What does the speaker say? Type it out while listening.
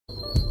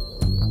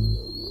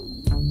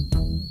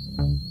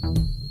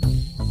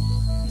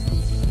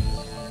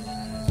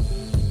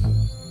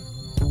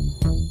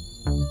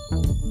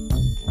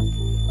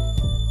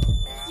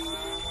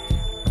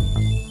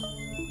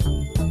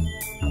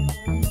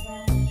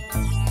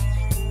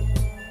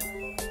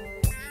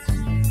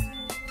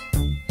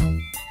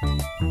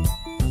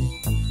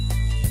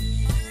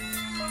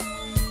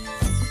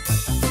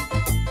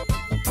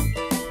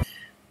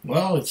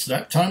Well, it's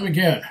that time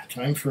again.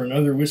 Time for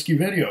another whiskey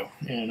video.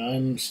 And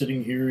I'm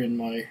sitting here in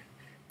my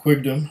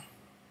quigdom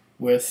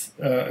with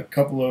a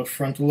couple of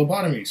frontal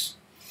lobotomies.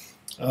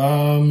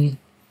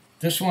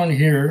 This one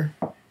here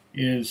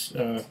is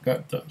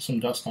got some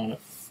dust on it.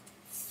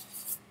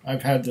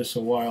 I've had this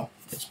a while.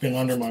 It's been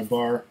under my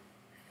bar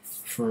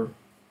for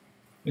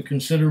a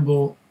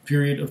considerable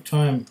period of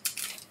time.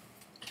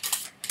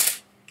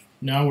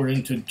 Now we're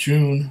into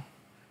June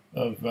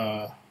of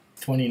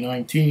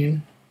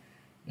 2019.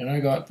 And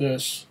I got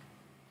this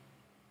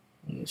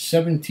on the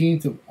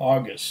 17th of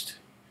August,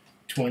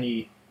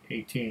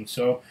 2018.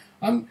 So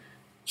I'm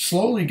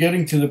slowly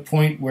getting to the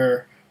point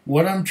where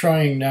what I'm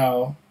trying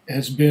now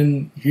has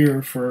been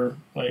here for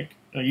like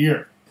a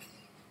year.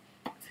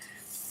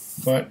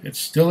 But it's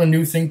still a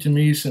new thing to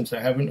me since I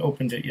haven't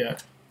opened it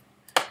yet.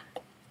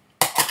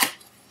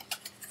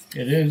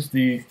 It is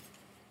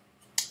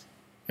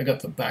I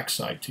got the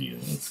backside to you.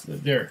 It's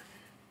there.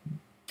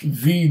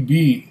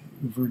 VB,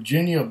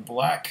 Virginia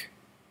Black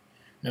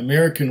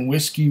American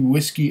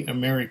Whiskey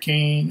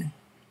Americain,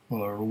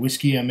 or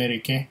Whiskey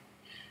Americain,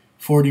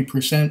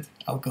 40%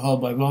 alcohol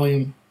by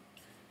volume,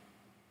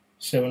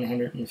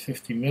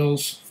 750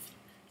 mils.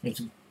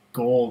 It's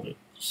gold, it's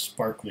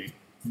sparkly,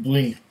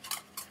 bling.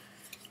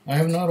 I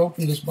have not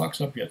opened this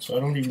box up yet, so I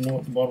don't even know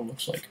what the bottle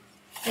looks like.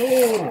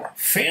 Oh,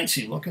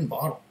 fancy looking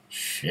bottle.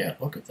 Shit,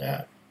 look at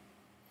that.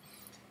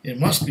 It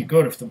must be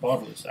good if the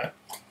bottle is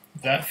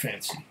that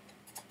fancy.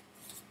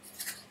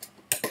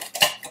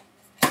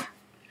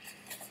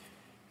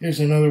 Here's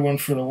another one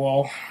for the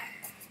wall.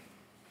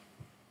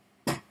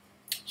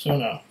 So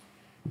now,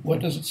 what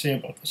does it say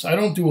about this? I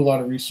don't do a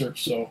lot of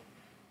research, so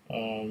I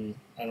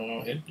don't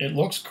know. It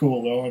looks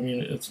cool though. I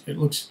mean, it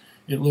looks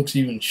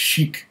even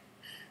chic,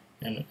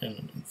 and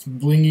it's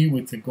blingy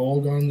with the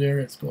gold on there.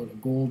 It's got a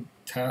gold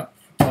top.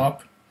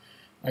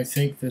 I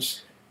think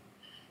this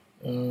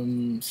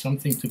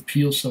something to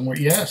peel somewhere.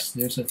 Yes,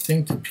 there's a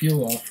thing to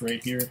peel off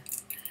right here,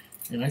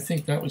 and I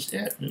think that was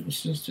it. It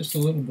was just a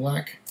little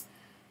black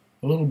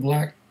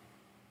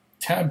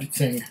tabbed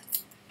thing,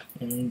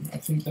 and I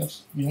think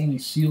that's the only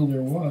seal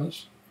there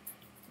was.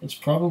 It's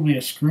probably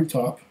a screw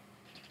top,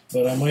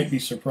 but I might be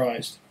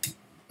surprised.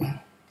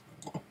 It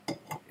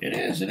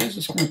is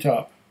a screw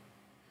top.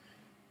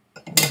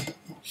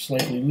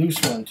 Slightly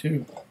loose one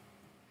too,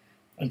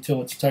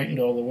 until it's tightened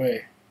all the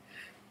way.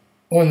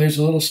 Oh, and there's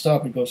a little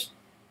stop. It goes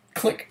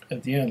click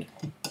at the end.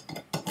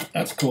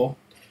 That's cool.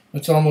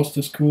 That's almost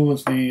as cool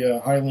as the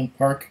Highland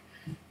Park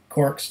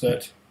corks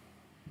that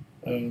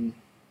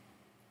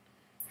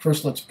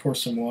first, let's pour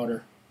some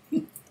water.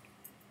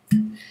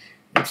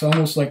 It's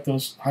almost like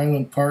those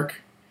Highland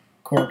Park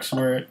corks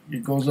where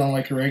it goes on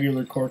like a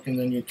regular cork and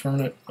then you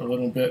turn it a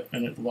little bit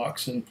and it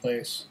locks in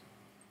place.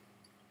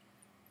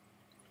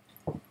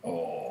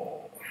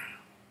 Oh,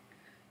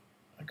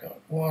 I got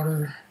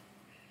water.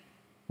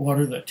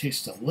 Water that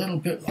tastes a little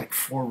bit like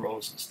Four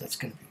Roses. That's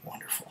going to be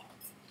wonderful.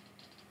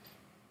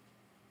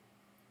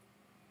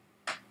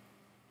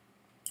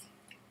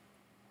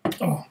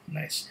 Oh,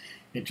 nice.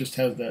 It just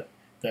has that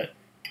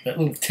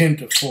little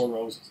tint of Four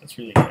Roses. That's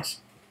really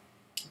nice.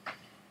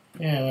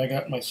 And I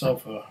got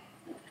myself a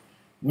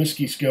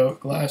Whiskey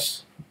Scout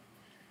glass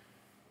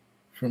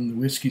from the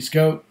Whiskey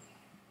Scout.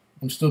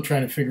 I'm still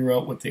trying to figure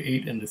out what the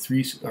 8 and the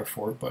 3 are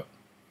for, but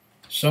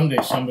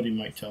someday somebody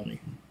might tell me.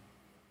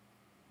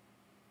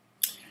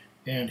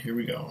 And here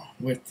we go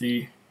with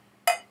the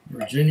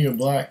Virginia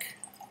Black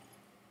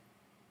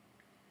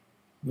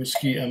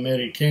Whiskey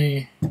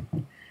Americain.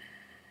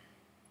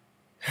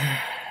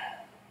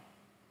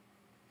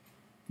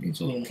 Needs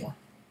a little more.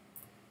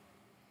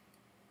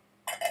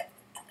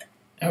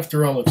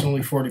 After all, it's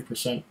only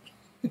 40%.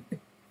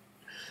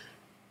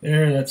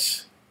 There,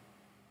 that's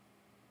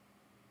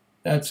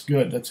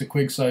good. That's a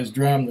quig-sized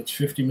dram. That's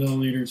 50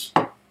 milliliters.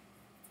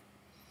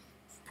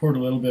 Poured a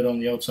little bit on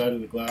the outside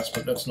of the glass,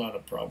 but that's not a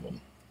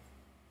problem.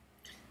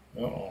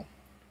 Uh-oh.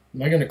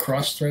 Am I going to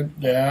cross-thread?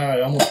 Yeah,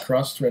 I almost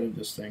cross-threaded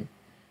this thing.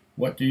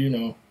 What do you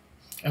know?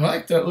 I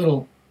like that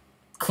little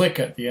click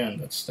at the end.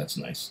 That's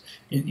nice.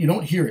 You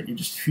don't hear it. You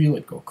just feel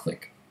it go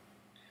click.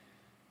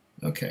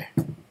 Okay.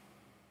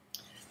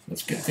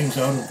 Let's get things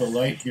out of the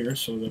light here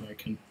so that I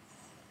can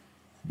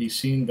be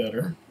seen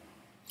better.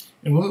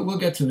 And we'll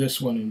get to this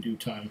one in due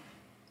time.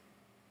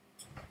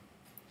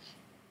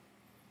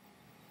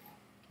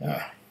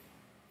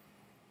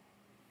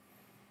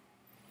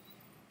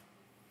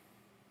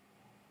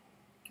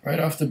 Right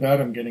off the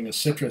bat, I'm getting a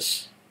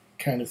citrus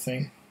kind of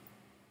thing.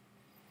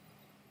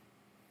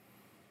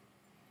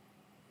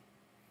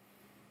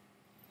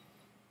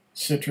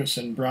 Citrus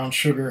and brown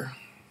sugar.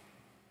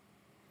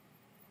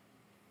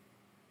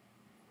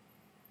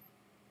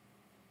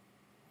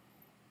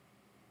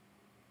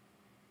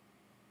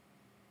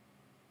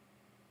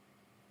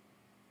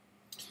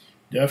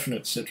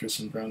 Definite citrus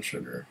and brown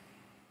sugar.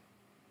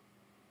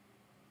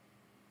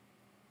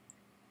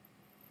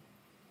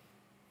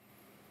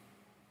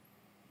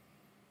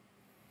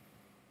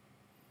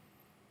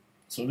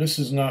 So this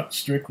is not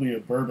strictly a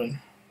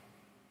bourbon.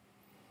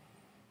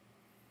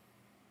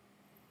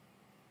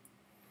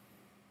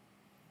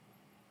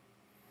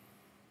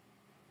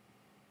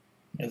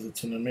 as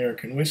it's an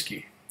American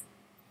whiskey.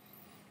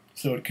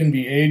 So it can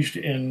be aged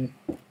in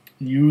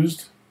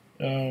used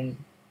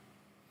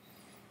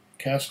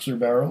casks or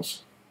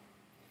barrels.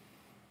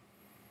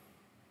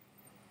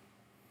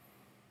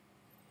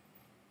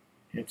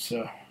 It's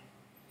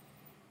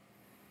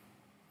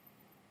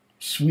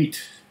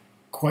sweet,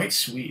 quite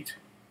sweet.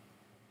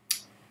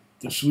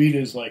 The sweet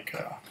is like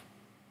a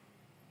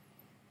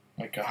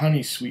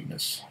honey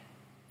sweetness.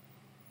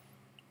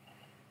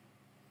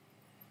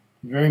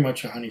 Very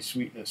much a honey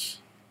sweetness.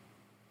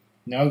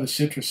 Now the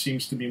citrus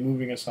seems to be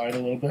moving aside a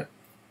little bit,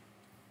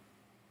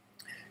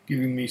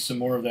 giving me some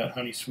more of that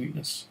honey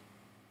sweetness.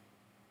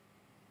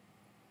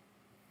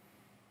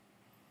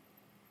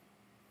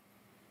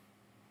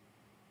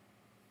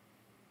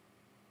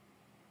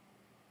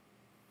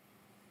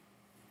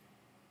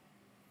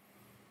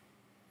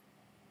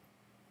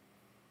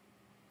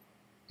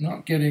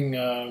 Not getting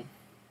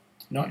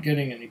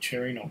any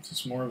cherry notes.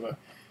 It's more of a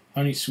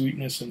honey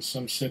sweetness and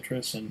some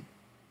citrus and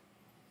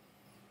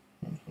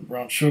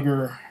brown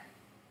sugar,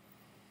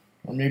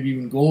 or maybe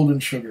even golden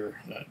sugar.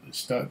 That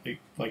stuff they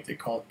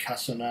call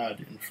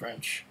cassonade in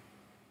French.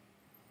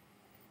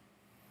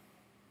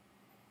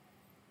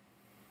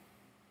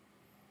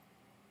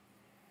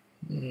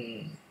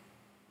 I'm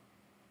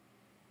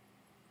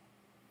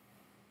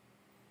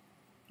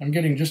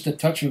getting just a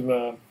touch of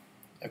a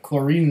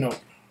chlorine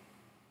note.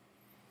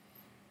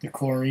 The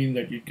chlorine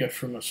that you'd get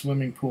from a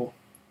swimming pool.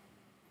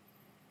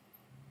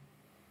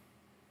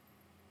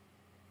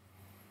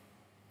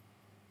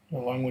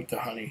 Along with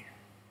the honey.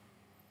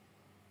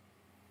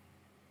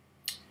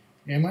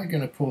 Am I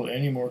going to pull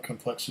any more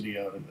complexity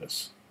out of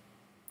this?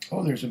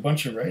 Oh, there's a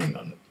bunch of writing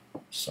on the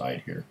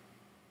side here.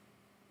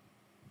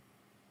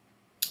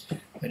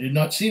 I did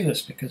not see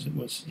this because it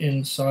was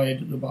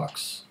inside the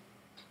box.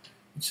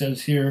 It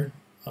says here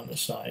on the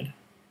side,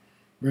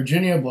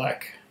 Virginia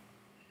Black,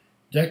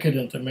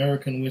 Decadent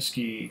American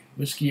Whiskey,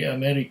 Whiskey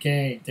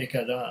Américain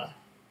Decadent,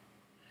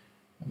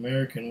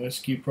 American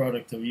whiskey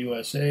product of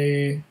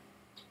USA.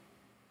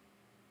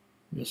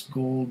 This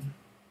gold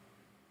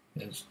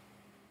is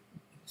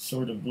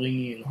sort of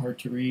blingy and hard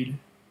to read.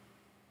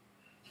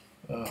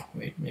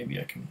 Wait, maybe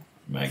I can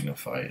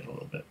magnify it a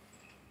little bit.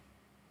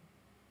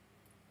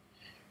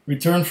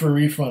 Return for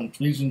refund.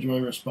 Please enjoy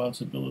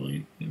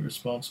responsibly.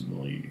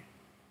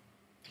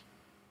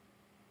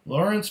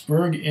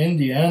 Lawrenceburg,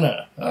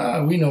 Indiana.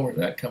 Ah, we know where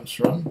that comes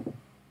from.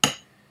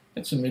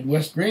 It's a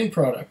Midwest grain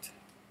product.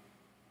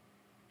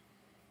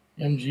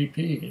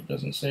 MGP. It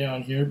doesn't say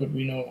on here, but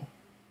we know.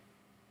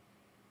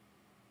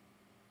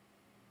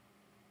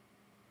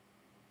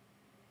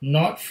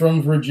 Not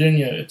from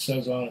Virginia, it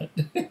says on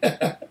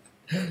it.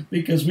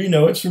 Because we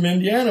know it's from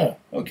Indiana.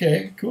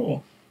 Okay,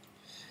 cool.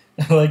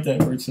 I like that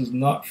where it says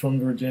not from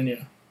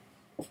Virginia.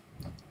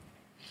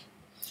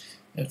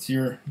 That's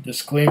your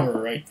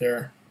disclaimer right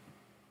there.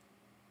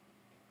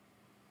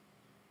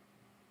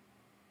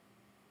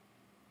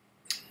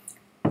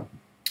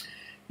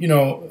 You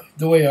know,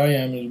 the way I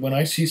am is when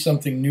I see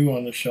something new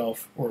on the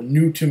shelf, or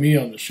new to me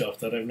on the shelf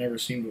that I've never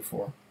seen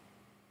before,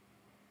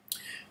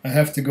 I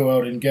have to go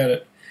out and get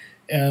it.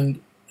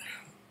 And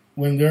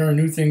when there are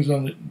new things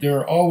there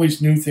are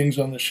always new things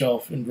on the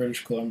shelf in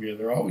British Columbia.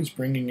 They're always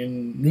bringing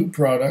in new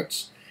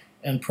products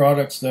and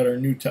products that are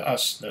new to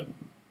us that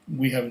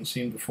we haven't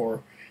seen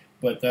before,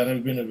 but that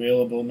have been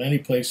available many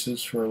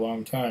places for a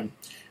long time.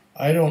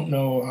 I don't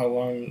know how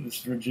long this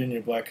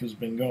Virginia Black has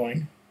been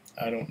going.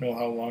 I don't know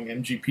how long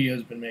MGP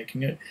has been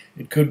making it.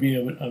 It could be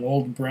an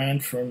old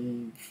brand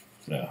from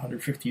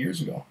 150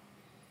 years ago.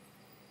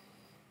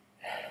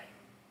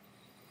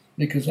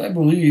 Because I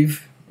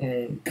believe,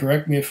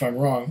 correct me if I'm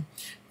wrong,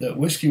 that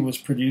whiskey was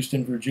produced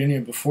in Virginia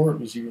before it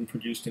was even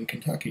produced in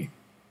Kentucky.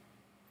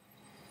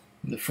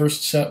 The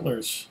first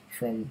settlers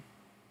from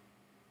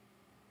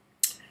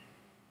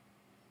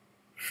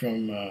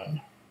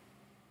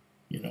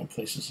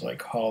places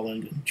like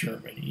Holland and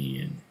Germany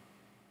and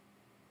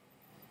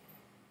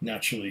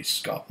naturally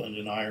Scotland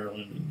and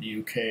Ireland and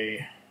the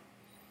UK.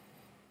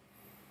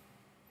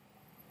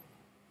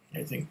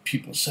 I think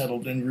people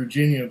settled in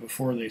Virginia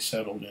before they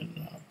settled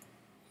in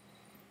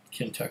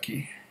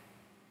Kentucky.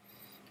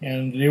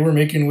 And they were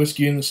making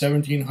whiskey in the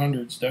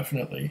 1700s,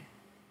 definitely.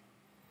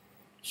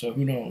 So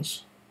who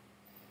knows?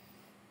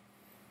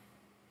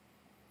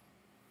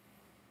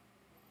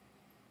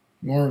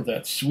 More of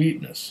that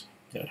sweetness,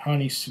 that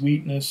honey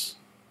sweetness,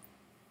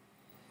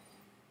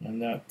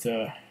 and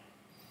that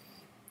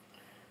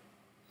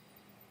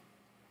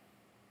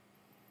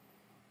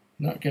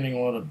not getting a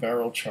lot of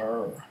barrel char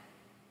or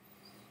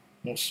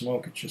no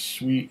smoke, it's just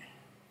sweet.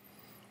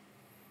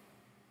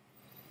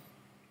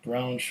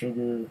 Brown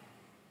sugar,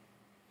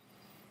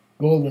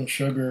 golden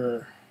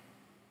sugar,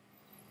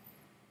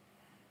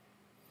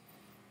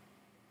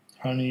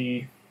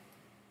 honey.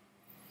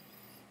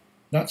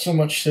 Not so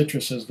much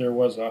citrus as there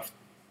was off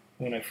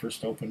when I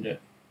first opened it,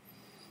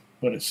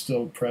 but it's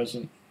still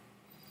present.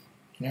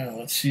 Now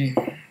let's see.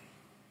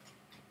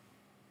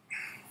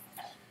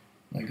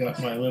 I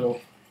got my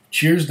little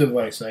cheers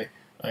device.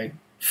 I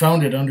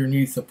found it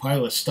underneath a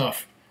pile of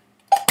stuff.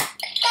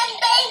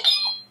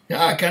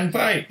 Ah,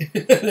 kanpai.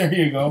 There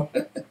you go.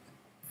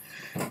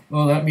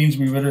 Well, that means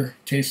we better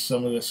taste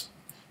some of this.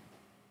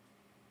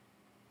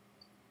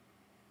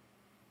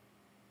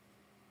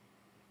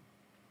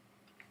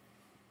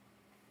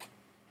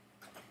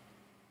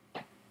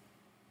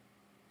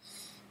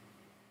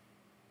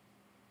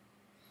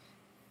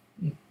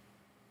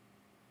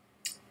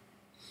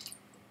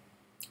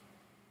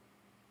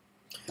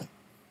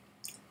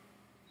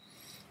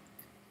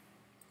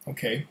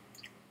 Okay.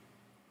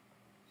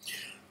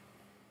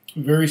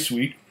 Very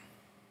sweet,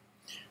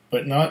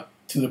 but not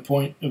to the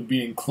point of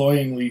being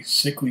cloyingly,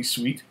 sickly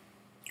sweet.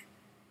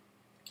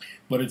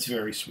 But it's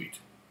very sweet.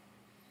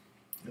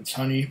 It's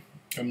honey.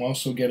 I'm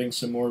also getting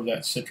some more of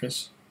that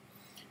citrus.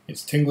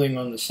 It's tingling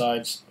on the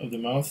sides of the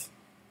mouth,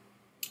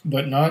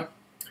 but not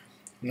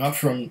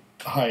from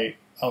high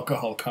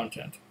alcohol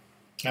content.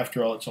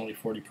 After all, it's only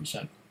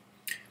 40%.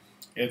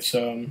 It's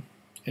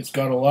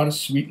got a lot of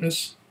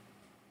sweetness.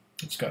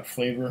 It's got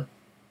flavor.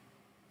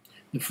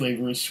 The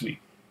flavor is sweet.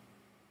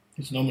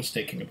 There's no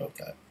mistaking about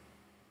that.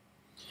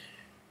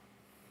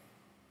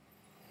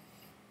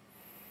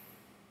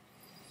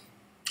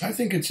 I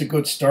think it's a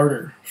good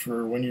starter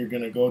for when you're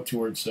going to go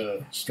towards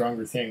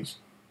stronger things.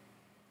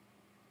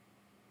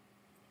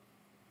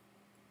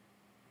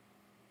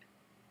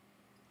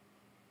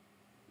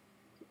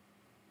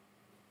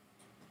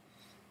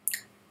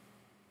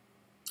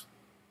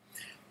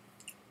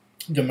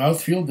 The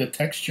mouthfeel, the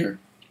texture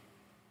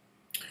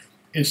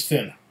is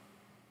thin.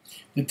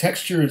 The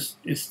texture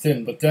is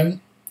thin, but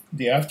then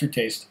the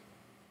aftertaste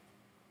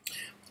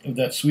of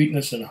that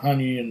sweetness and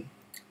honey and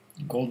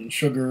golden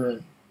sugar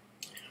and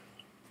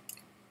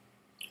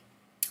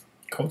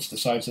coats the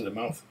sides of the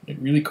mouth. It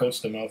really coats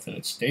the mouth and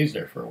it stays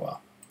there for a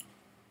while.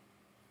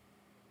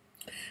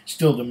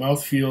 Still, the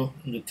mouthfeel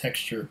and the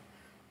texture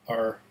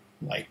are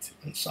light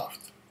and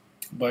soft,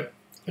 but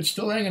it's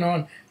still hanging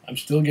on. I'm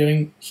still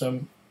getting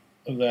some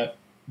of that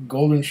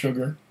golden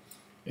sugar.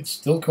 It's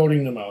still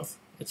coating the mouth.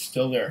 It's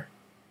still there.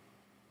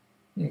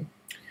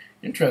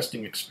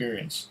 Interesting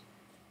experience.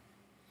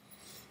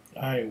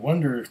 I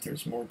wonder if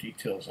there's more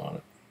details on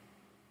it.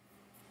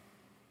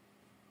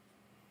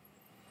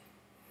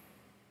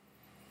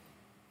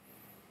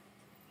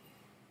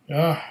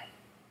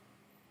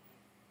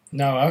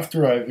 Now,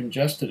 after I've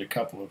ingested a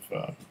couple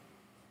of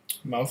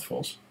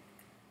mouthfuls,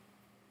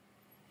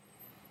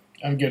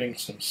 I'm getting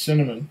some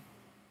cinnamon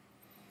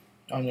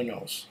on the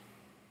nose,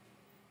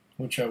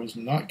 which I was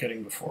not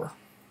getting before.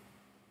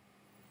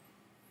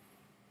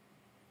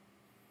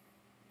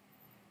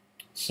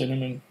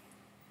 Cinnamon,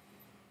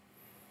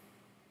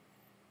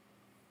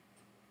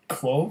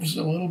 cloves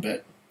a little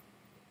bit.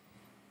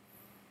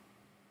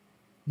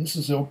 This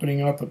is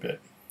opening up a bit.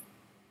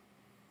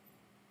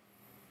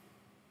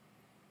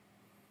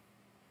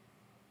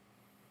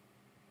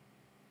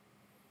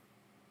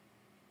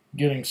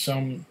 Getting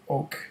some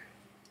oak,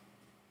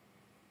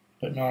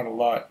 but not a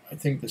lot. I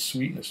think the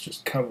sweetness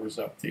just covers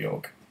up the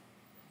oak.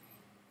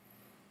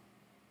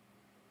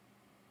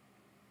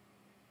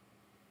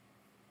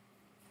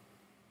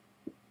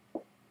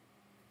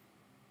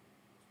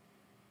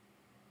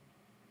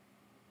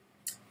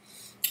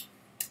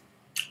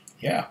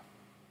 Yeah.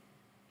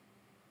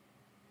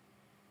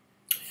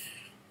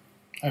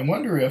 I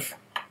wonder if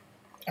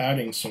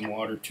adding some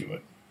water to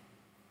it,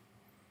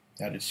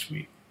 that is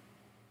sweet.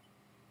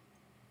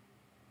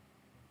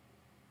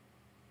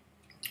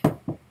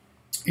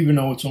 Even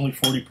though it's only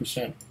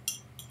 40%,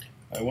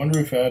 I wonder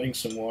if adding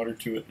some water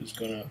to it is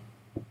going to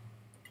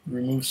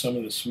remove some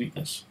of the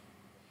sweetness.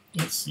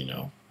 Let's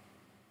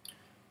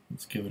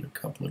give it a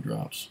couple of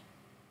drops.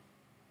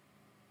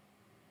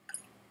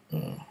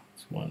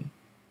 It's one.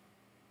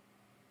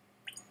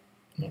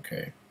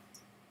 Okay.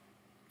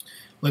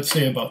 Let's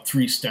say about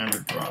 3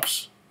 standard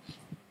drops.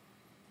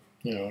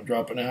 A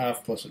drop and a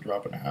half plus a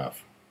drop and a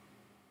half.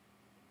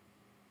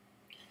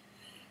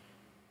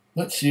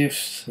 Let's see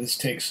if this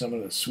takes some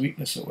of the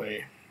sweetness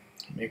away,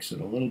 makes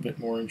it a little bit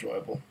more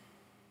enjoyable.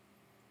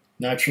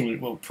 Naturally,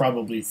 it will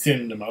probably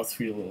thin the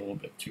mouthfeel a little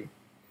bit too.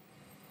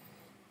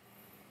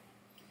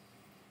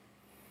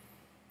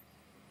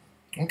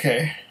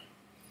 Okay,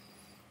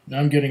 now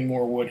I'm getting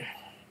more wood.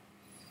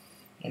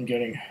 I'm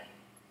getting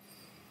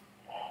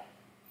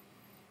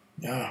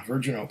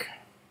virgin oak.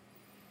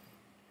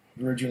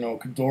 Virgin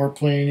oak door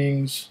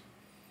planings,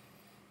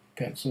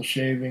 pencil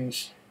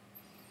shavings.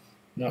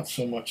 Not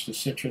so much the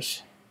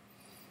citrus.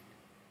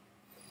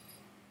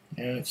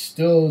 And it's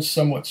still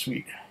somewhat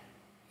sweet.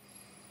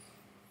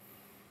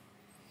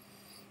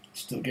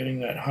 Still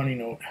getting that honey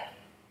note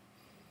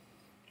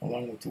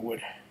along with the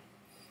wood.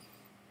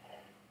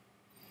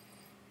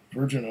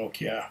 Virgin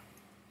oak, yeah.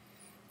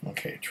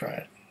 Okay, try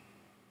it.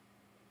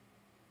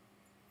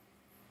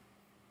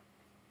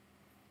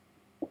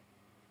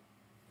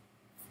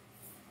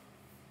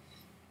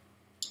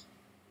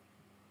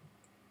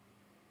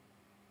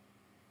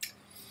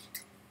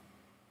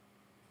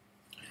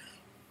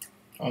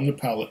 On the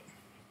palate.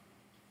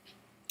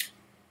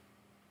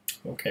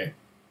 Okay.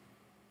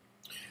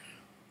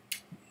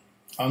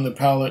 On the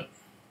palate,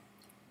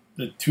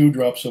 the 2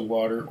 drops of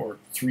water or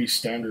 3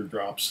 standard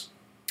drops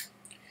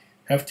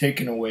have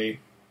taken away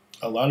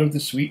a lot of the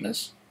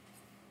sweetness,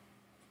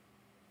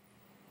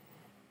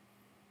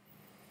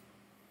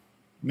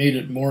 made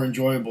it more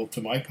enjoyable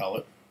to my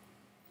palate,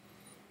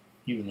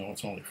 even though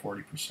it's only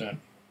 40%.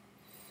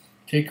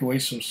 Take away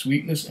some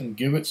sweetness and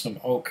give it some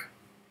oak.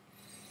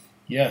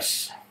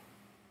 Yes.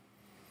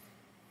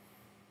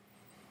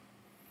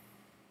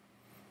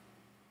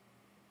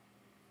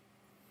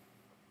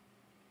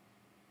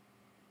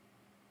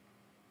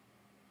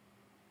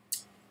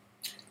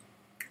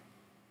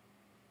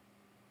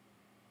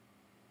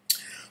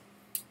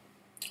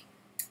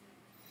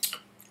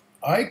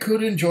 I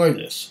could enjoy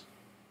this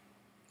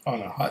on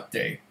a hot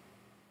day.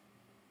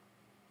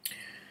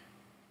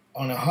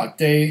 On a hot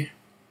day,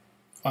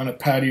 on a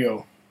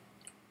patio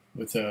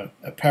with a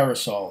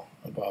parasol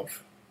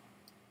above.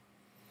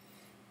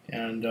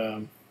 And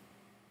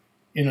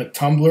in a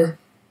tumbler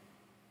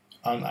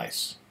on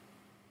ice.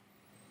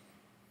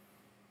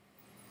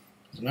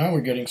 So now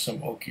we're getting some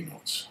oaky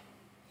notes.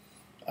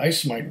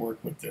 Ice might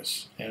work with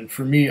this. And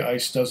for me,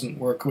 ice doesn't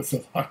work with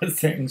a lot of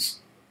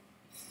things.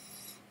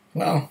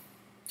 Well,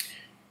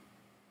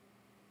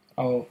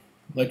 I'll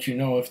let you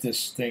know if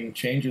this thing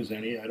changes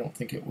any. I don't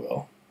think it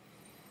will.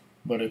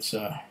 But it's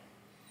a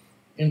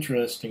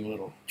interesting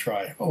little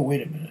try. Oh,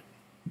 wait a minute.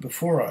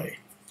 Before I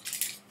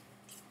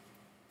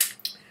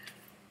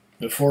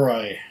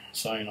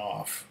sign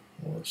off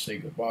or say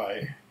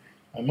goodbye,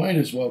 I might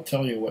as well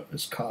tell you what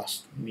this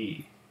cost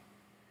me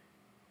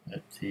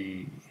at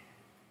the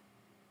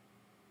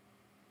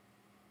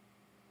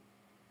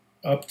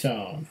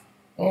Uptown.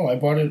 Oh, I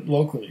bought it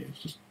locally.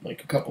 It's just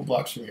like a couple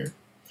blocks from here.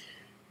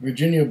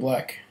 Virginia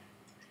Black,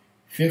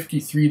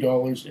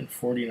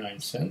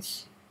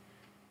 $53.49.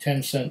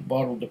 10-cent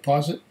bottle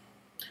deposit.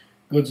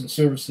 Goods and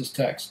services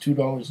tax,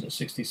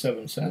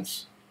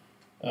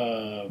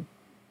 $2.67.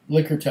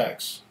 Liquor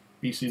tax,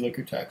 BC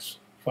liquor tax,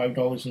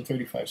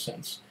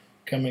 $5.35.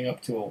 Coming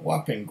up to a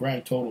whopping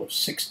grand total of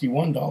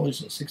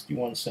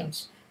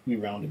 $61.61. We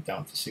rounded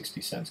down to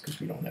 60 cents because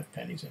we don't have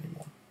pennies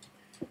anymore.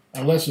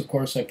 Unless, of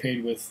course, I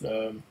paid with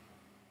what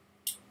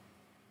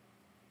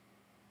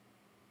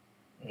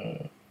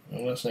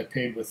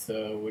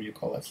do you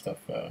call that stuff?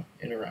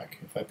 Interac.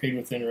 If I paid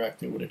with Interac,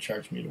 they would have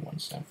charged me to 1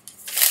 cent.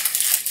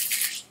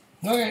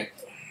 Okay.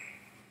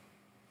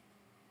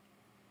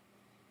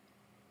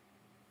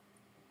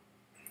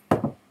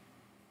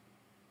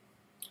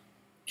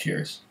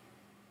 Cheers.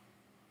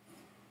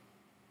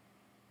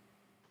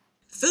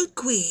 Food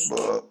Quig.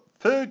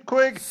 Food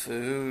Quig.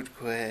 Food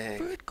Quig.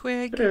 Food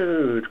Quig.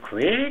 Food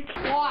Quig.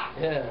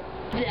 Yeah.